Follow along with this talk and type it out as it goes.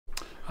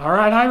All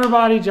right, hi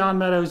everybody, John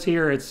Meadows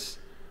here. It's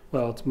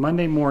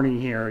Monday morning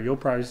here. You'll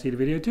probably see the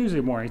video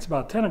Tuesday morning. It's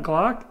about 10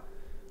 o'clock,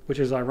 which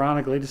is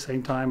ironically the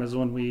same time as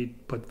when we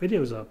put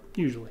videos up,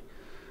 usually.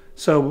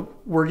 So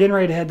we're getting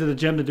ready to head to the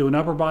gym to do an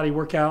upper body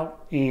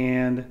workout,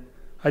 and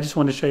I just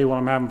wanted to show you what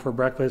I'm having for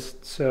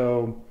breakfast.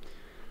 So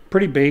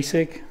pretty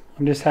basic.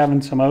 I'm just having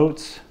some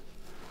oats.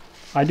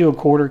 I do a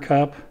quarter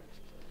cup,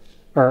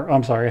 or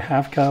I'm sorry, a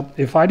half cup.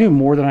 If I do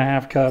more than a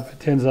half cup,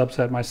 it tends to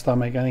upset my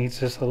stomach. I think it's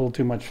just a little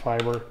too much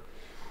fiber.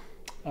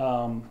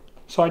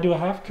 So I do a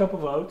half cup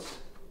of oats,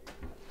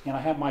 and I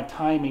have my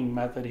timing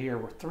method here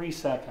with 3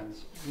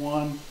 seconds.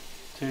 1,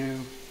 2,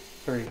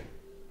 3.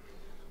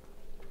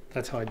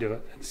 That's how I do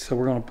it. So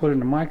we're going to put it in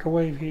the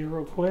microwave here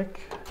real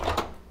quick.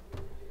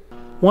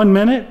 1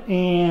 minute,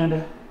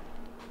 and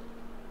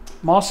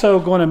I'm also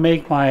going to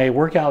make my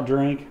workout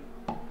drink.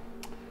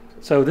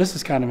 So this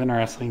is kind of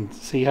interesting.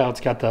 See how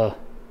it's got the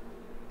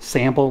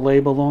sample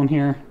label on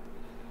here?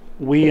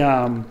 We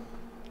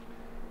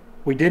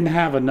didn't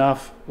have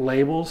enough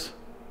labels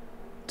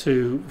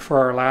for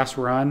our last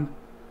run,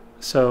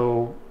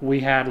 so we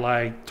had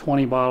like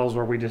 20 bottles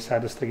where we just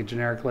had to stick a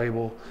generic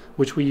label,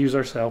 which we use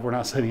ourselves. We're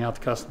not sending out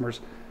to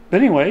customers. But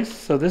anyways,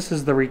 so this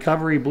is the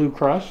Recovery Blue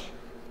Crush.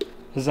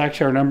 This is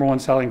actually our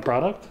 #1 selling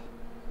product.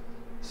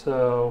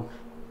 So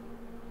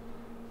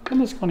I'm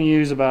just going to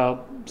use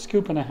about a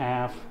scoop and a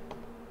half.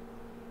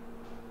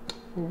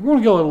 We're going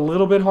to go a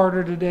little bit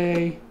harder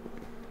today.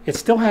 It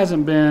still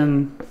hasn't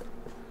been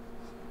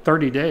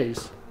 30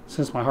 days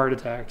since my heart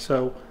attack,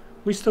 so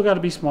we still got to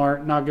be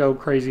smart, not go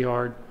crazy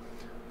hard.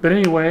 But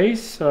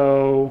anyways,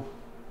 so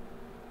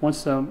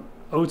once the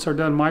oats are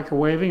done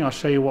microwaving, I'll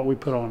show you what we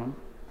put on them.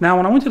 Now,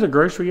 when I went to the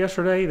grocery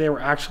yesterday, they were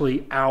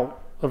actually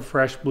out of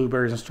fresh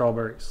blueberries and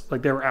strawberries.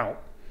 Like, they were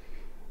out.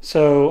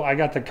 So I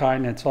got the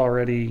kind that's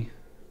already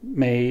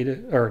made,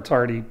 or it's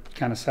already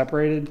kind of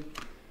separated.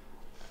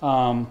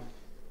 I'm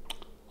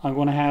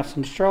going to have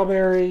some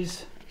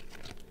strawberries,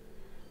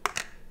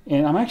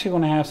 and I'm actually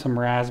going to have some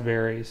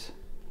raspberries.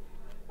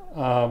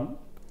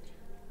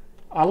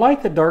 I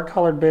like the dark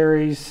colored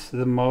berries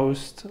the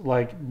most,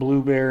 like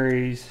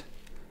blueberries.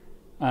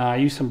 I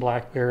use some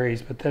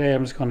blackberries, but today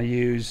I'm just going to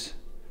use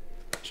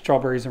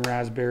strawberries and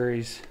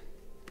raspberries.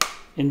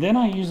 And then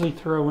I usually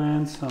throw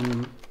in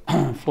some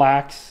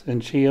flax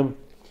and chia.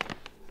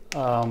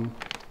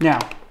 Now,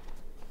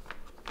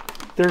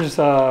 there's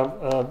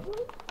a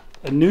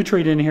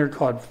nutrient in here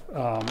called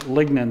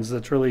lignans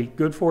that's really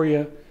good for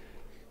you.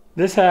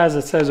 This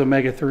it says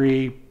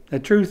omega-3. The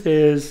truth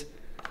is,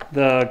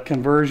 the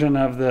conversion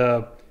of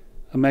the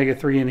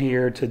omega-3 in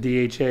here to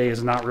DHA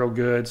is not real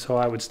good, so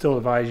I would still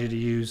advise you to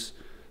use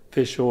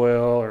fish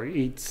oil or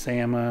eat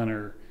salmon,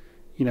 or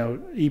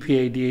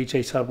EPA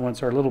DHA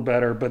supplements are a little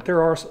better, but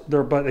there are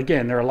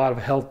a lot of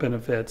health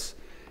benefits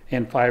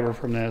and fiber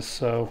from this,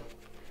 so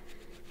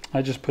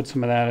I just put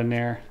some of that in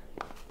there.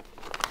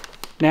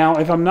 Now,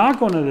 if I'm not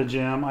going to the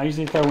gym, I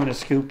usually throw in a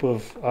scoop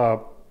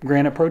of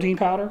granite protein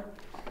powder.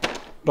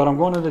 But I'm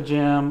going to the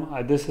gym.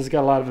 This has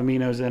got a lot of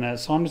aminos in it,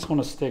 so I'm just going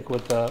to stick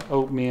with the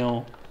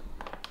oatmeal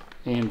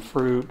and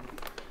fruit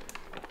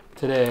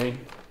today.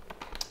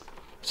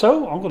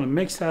 So I'm going to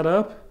mix that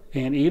up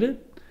and eat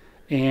it,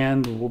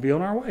 and we'll be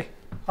on our way.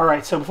 All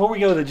right, so before we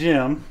go to the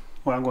gym,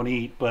 well, I'm going to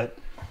eat, but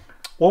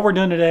what we're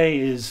doing today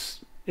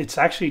is, it's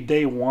actually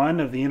day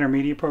 1 of the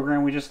intermediate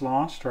program we just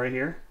launched right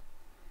here.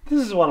 This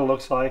is what it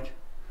looks like.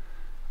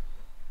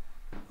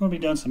 I'm going to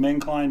be doing some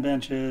incline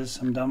benches,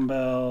 some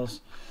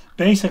dumbbells.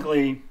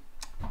 Basically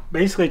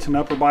it's an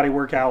upper body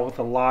workout with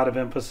a lot of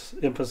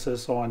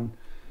emphasis on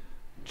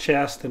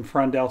chest and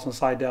front delts and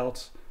side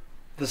delts.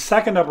 The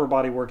second upper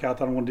body workout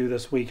that I'm going to do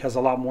this week has a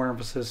lot more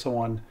emphasis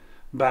on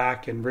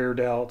back and rear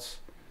delts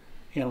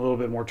and a little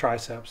bit more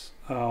triceps.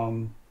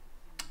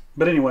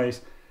 But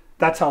anyways,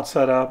 that's how it's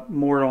set up.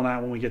 More on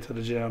that when we get to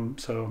the gym.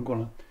 So I'm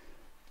going to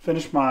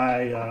finish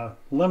my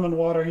lemon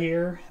water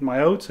here and my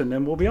oats, and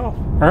then we'll be off.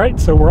 All right,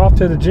 so we're off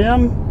to the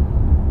gym.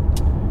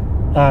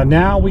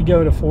 Now we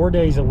go to 4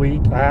 days a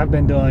week. I have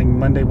been doing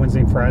Monday,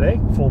 Wednesday, and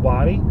Friday, full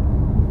body.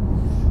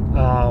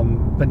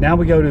 But now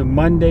we go to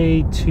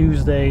Monday,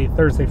 Tuesday,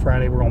 Thursday,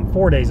 Friday. We're on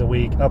 4 days a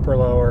week, upper,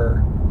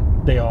 lower,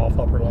 day off,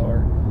 upper,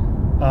 lower.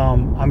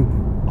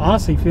 I'm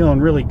honestly feeling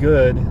really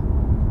good.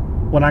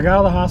 When I got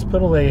out of the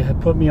hospital, they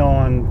had put me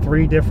on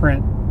 3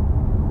 different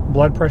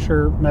blood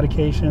pressure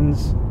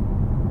medications,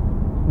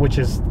 which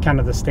is kind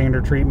of the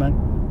standard treatment.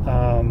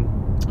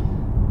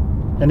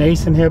 An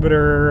ACE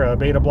inhibitor, a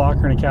beta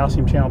blocker, and a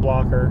calcium channel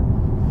blocker.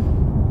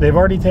 They've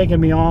already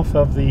taken me off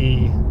of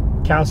the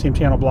calcium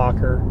channel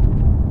blocker,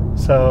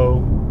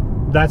 so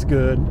that's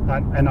good.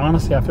 And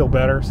honestly, I feel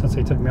better since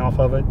they took me off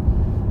of it.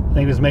 I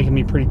think it was making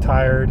me pretty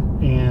tired,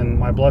 and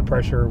my blood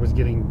pressure was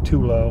getting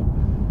too low.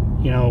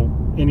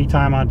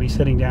 Anytime I'd be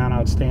sitting down,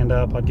 I'd stand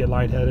up, I'd get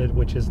lightheaded,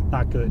 which is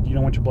not good. You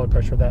don't want your blood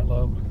pressure that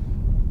low.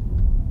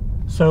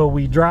 So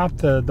we dropped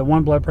the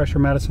 1 blood pressure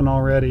medicine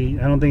already.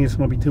 I don't think it's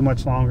going to be too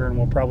much longer, and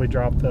we'll probably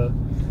drop the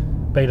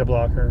beta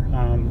blocker.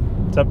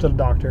 It's up to the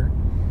doctor.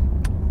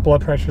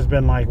 Blood pressure's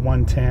been like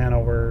 110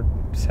 over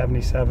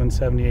 77,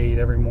 78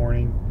 every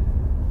morning.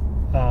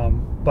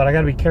 But I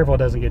got to be careful it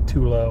doesn't get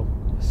too low.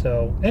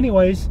 So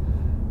anyways,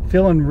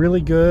 feeling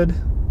really good.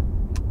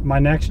 My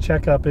next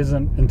checkup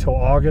isn't until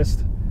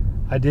August.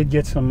 I did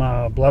get some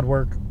blood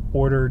work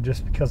ordered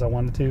just because I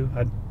wanted to.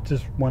 I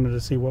just wanted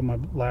to see what my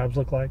labs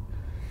look like.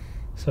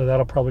 So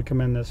that'll probably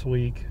come in this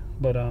week.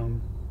 But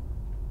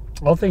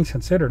all things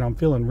considered, I'm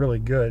feeling really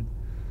good.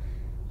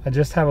 I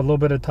just have a little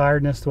bit of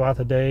tiredness throughout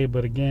the day,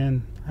 but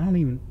again,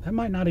 that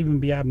might not even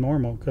be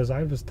abnormal because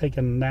I was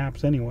taking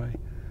naps anyway.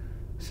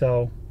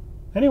 So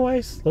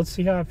anyways, let's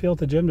see how I feel at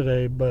the gym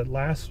today. But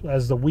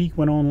as the week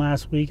went on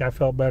last week, I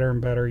felt better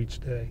and better each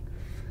day.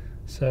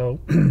 So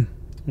I'm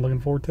looking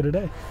forward to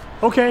today.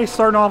 Okay,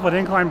 starting off with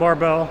incline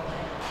barbell.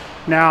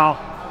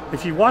 Now,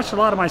 if you watch a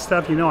lot of my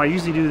stuff, you know I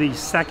usually do these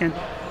second.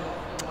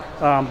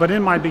 But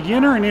in my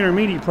beginner and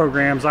intermediate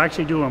programs, I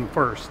actually do them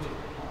first.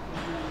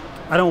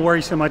 I don't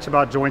worry so much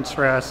about joint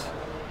stress.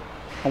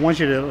 I want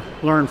you to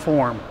learn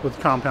form with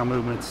compound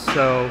movements.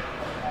 So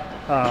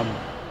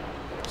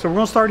we're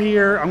gonna start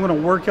here. I'm gonna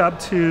work up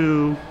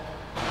to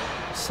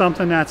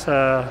something that's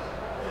not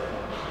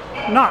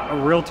a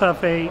real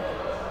tough 8.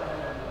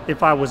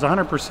 If I was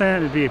 100%,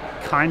 it'd be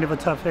kind of a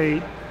tough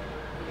 8,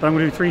 but I'm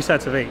gonna do 3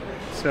 sets of 8.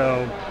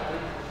 So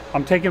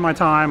I'm taking my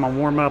time, I'm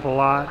warming up a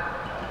lot.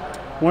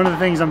 One of the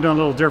things I'm doing a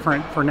little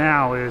different for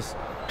now is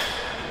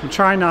I'm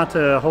trying not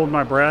to hold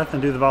my breath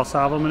and do the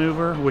Valsalva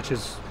maneuver, which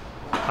is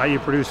how you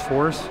produce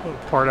force,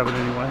 part of it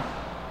anyway.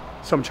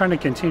 So I'm trying to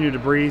continue to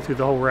breathe through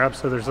the whole rep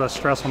so there's less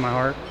stress on my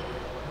heart.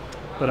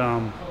 But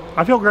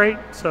I feel great,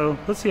 so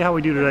let's see how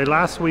we do today.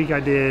 Last week I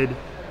did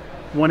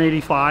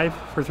 185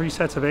 for 3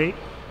 sets of 8.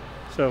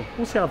 So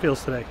we'll see how it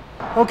feels today.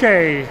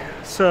 Okay,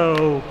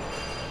 so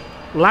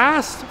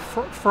last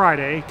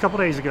Friday, a couple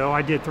days ago,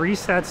 I did 3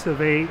 sets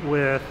of 8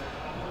 with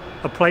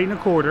a plate and a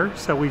quarter.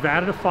 So we've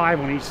added a 5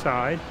 on each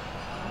side.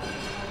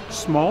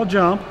 Small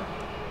jump.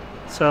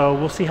 So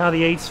we'll see how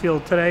the 8s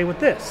feel today with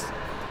this.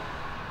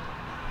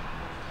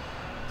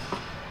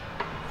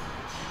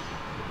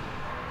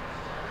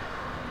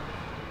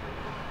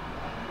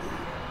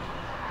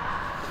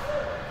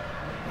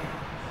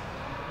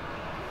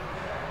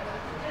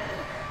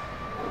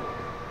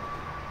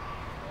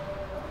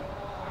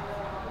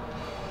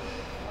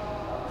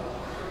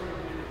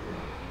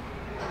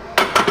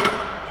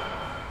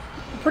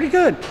 Pretty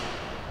good.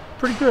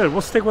 Pretty good.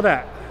 We'll stick with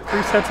that.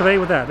 3 sets of 8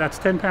 with that. That's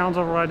 10 pounds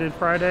over what I did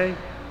Friday.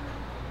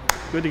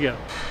 Good to go.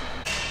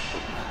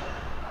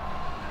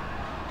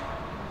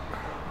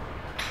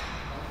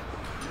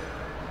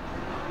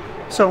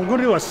 So I'm going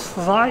to do a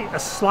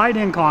slight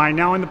incline.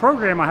 Now in the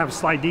program I have a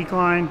slight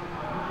decline,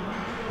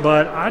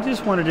 but I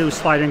just want to do a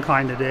slight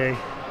incline today.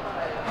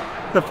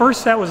 The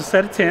first set was a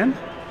set of 10.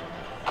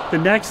 The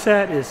next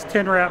set is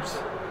 10 reps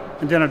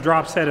and then a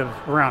drop set of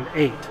around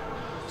 8.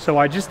 So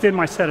I just did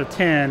my set of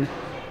 10.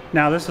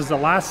 Now this is the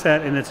last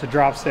set and it's a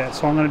drop set.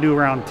 So I'm going to do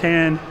around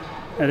 10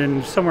 and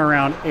then somewhere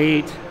around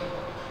 8.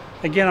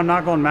 Again, I'm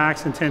not going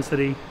max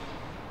intensity.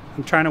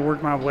 I'm trying to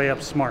work my way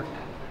up smart.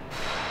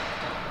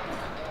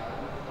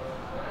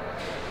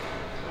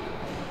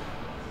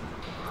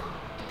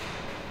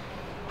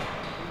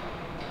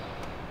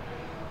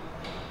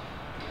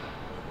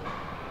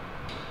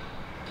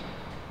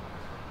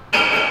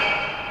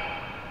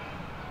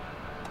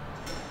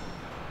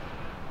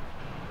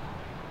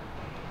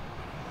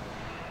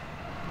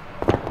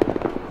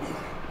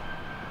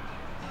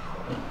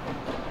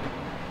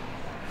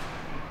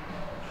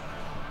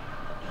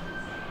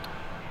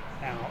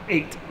 Now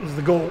 8 is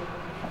the goal.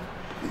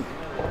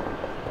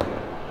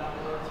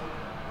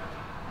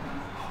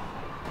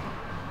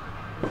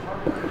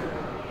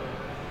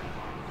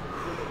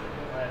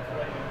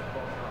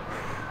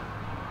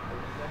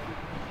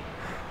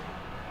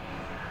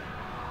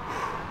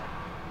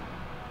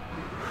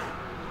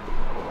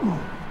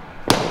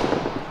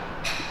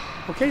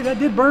 Okay, that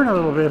did burn a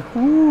little bit.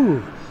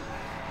 Ooh,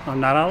 I'm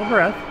not out of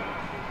breath,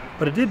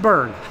 but it did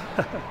burn.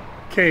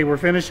 Okay, we're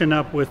finishing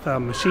up with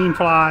machine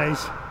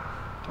flies.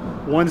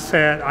 One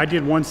set, I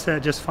did one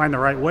set just to find the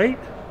right weight.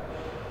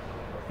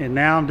 And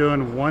now I'm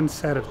doing one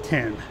set of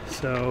 10.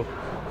 So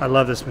I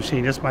love this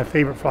machine. It's my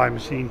favorite fly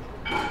machine.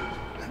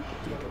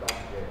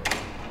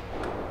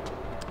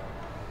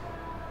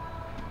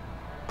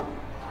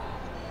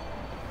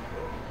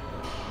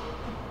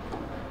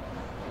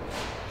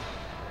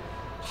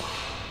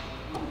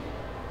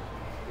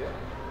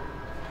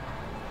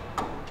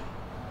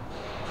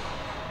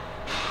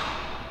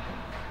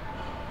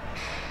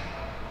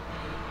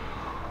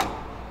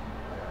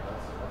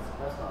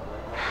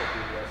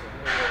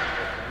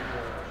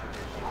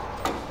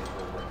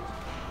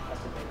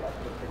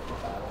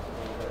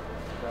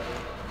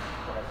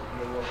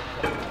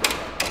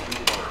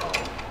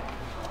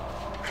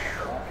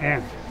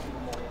 And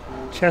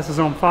chest is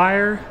on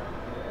fire.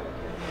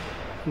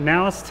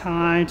 Now it's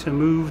time to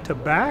move to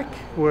back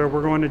where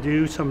we're going to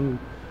do some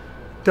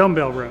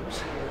dumbbell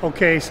rows.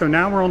 Okay, so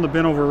now we're on the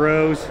bent over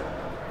rows.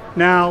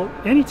 Now,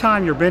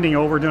 anytime you're bending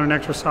over doing an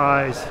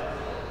exercise,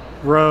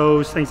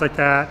 rows, things like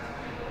that,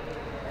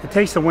 it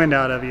takes the wind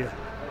out of you.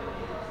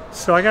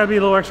 So I gotta be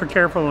a little extra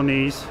careful on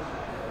these.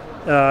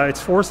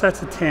 It's 4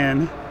 sets of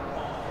 10.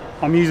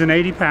 I'm using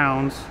 80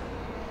 pounds.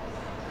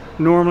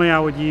 Normally I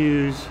would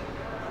use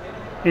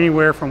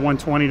anywhere from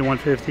 120 to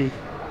 150.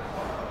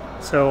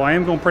 So I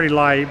am going pretty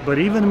light, but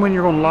even when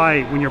you're going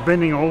light, when you're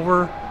bending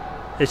over,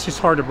 it's just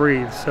hard to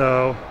breathe.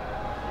 So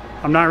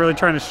I'm not really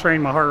trying to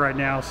strain my heart right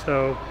now.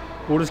 So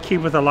we'll just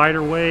keep with a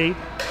lighter weight,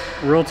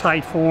 real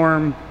tight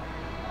form.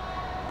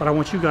 But I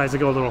want you guys to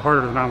go a little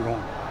harder than I'm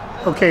going.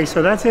 Okay,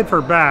 so that's it for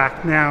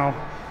back. Now,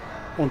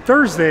 on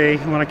Thursday,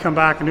 when I come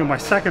back and do my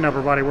second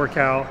upper body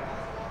workout,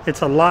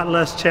 it's a lot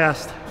less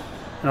chest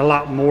and a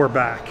lot more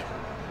back.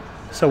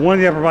 So one of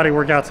the upper body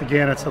workouts,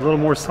 again, it's a little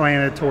more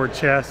slanted toward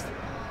chest,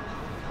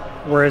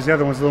 whereas the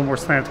other one's a little more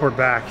slanted toward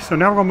back. So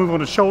now we're gonna move on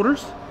to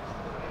shoulders.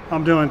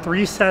 I'm doing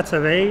 3 sets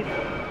of 8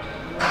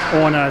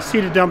 on a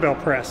seated dumbbell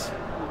press.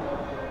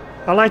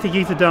 I like to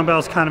keep the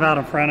dumbbells kind of out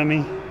in front of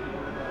me.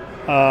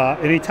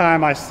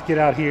 Anytime I get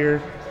out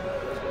here,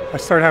 I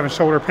start having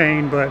shoulder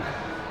pain, but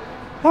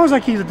as long as I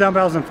keep the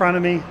dumbbells in front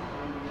of me,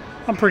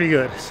 I'm pretty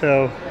good.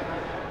 So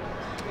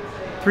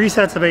 3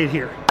 sets of 8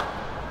 here.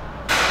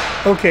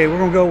 Okay, we're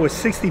gonna go with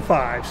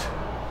 65s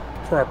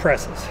for our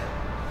presses.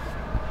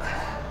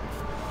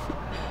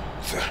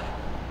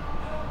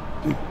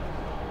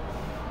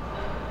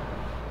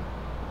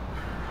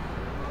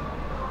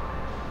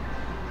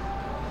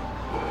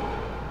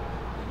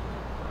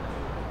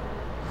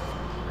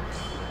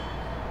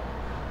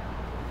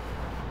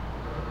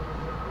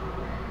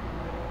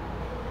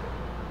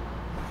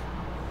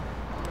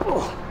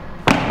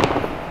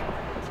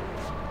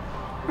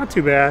 Not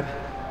too bad.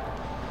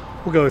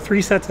 We'll go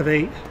 3 sets of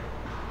 8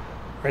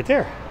 right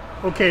there.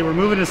 Okay, we're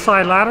moving to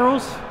side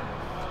laterals.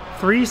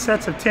 3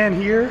 sets of 10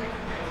 here.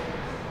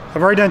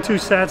 I've already done 2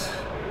 sets.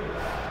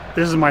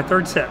 This is my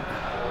 3rd set.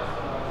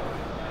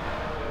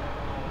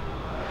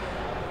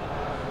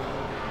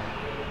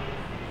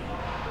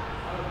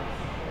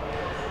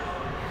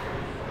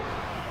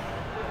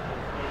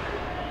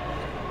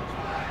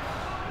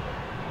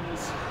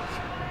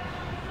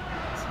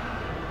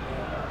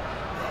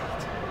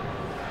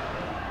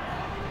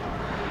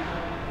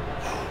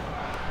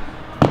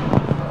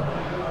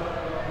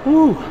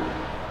 Woo.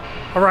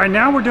 All right,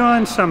 now we're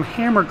doing some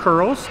hammer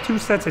curls, 2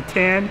 sets of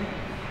 10.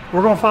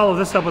 We're gonna follow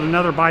this up with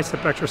another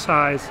bicep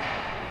exercise.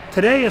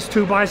 Today is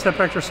 2 bicep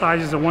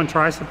exercises and 1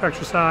 tricep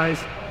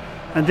exercise.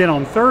 And then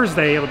on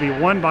Thursday, it'll be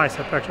 1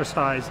 bicep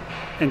exercise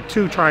and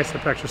 2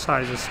 tricep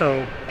exercises.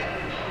 So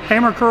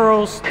hammer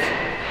curls,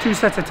 2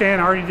 sets of 10.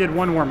 I already did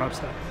 1 warm-up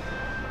set.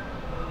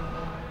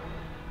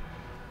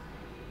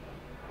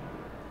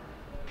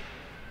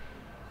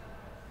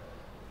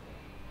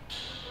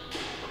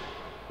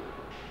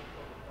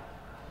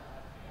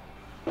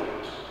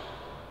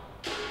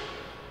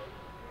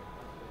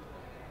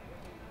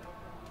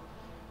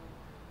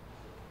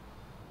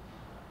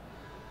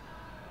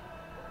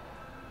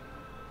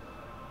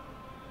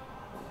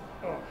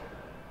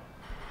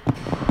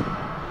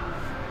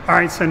 All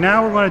right, so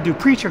now we're going to do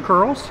preacher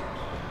curls.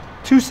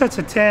 2 sets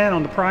of 10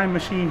 on the Prime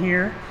machine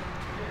here.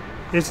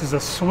 This is a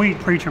sweet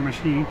preacher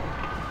machine.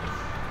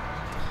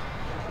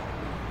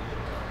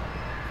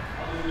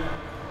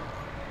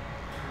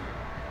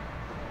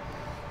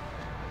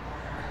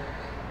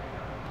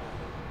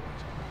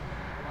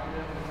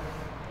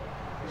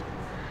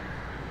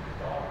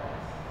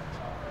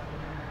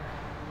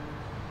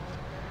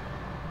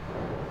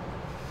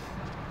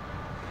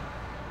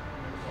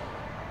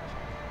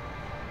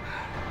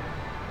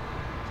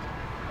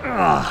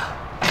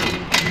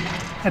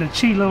 Had to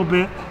cheat a little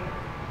bit.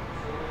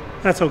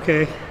 That's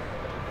okay.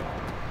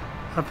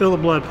 I feel the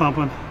blood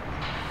pumping.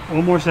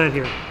 1 more set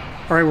here.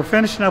 All right, we're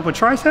finishing up with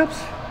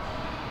triceps.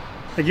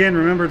 Again,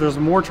 remember there's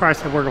more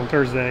tricep work on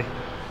Thursday.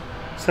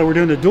 So we're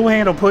doing the dual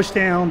handle push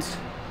downs.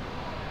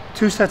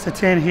 2 sets of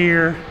 10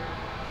 here.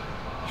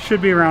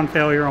 Should be around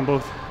failure on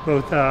both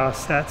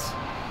sets.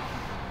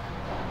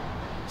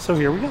 So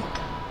here we go.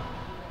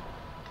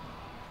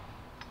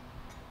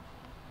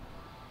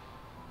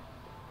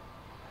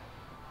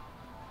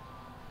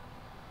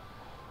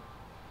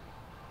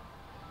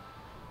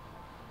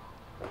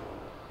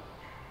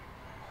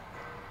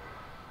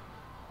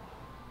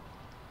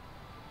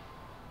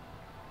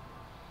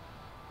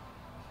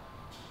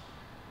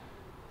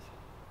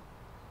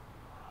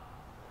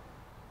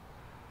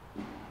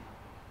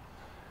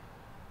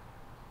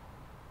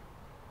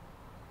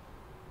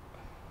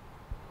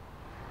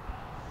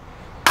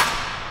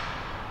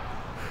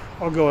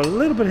 I'll go a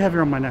little bit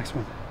heavier on my next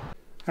one.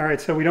 All right,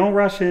 so we don't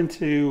rush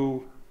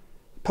into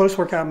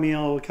post-workout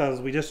meal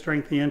because we just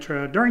drank the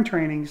intro during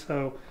training.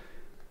 So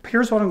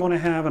here's what I'm going to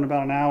have in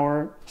about an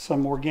hour: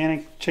 some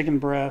organic chicken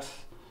breast,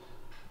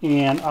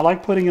 and I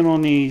like putting it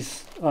on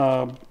these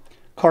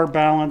carb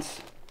balance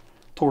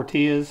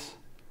tortillas.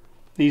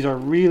 These are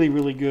really,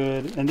 really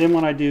good. And then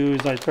what I do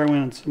is I throw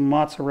in some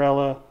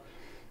mozzarella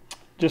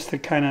just to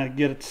kind of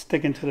get it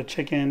sticking to the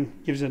chicken,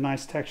 gives it a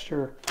nice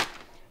texture.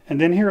 And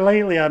then here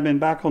lately, I've been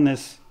back on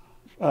this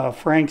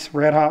Frank's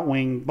Red Hot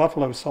Wing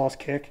buffalo sauce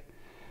kick.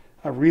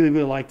 I really,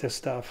 really like this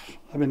stuff.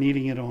 I've been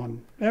eating it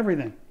on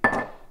everything.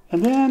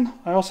 And then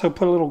I also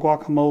put a little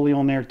guacamole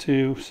on there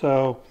too.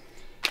 So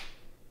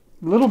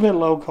a little bit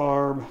low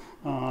carb,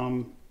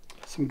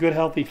 some good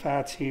healthy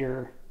fats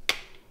here,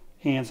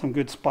 and some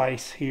good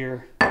spice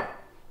here.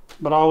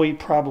 But I'll eat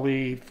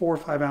probably 4 or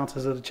 5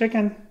 ounces of the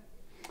chicken,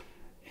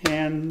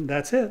 and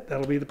that's it.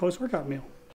 That'll be the post-workout meal.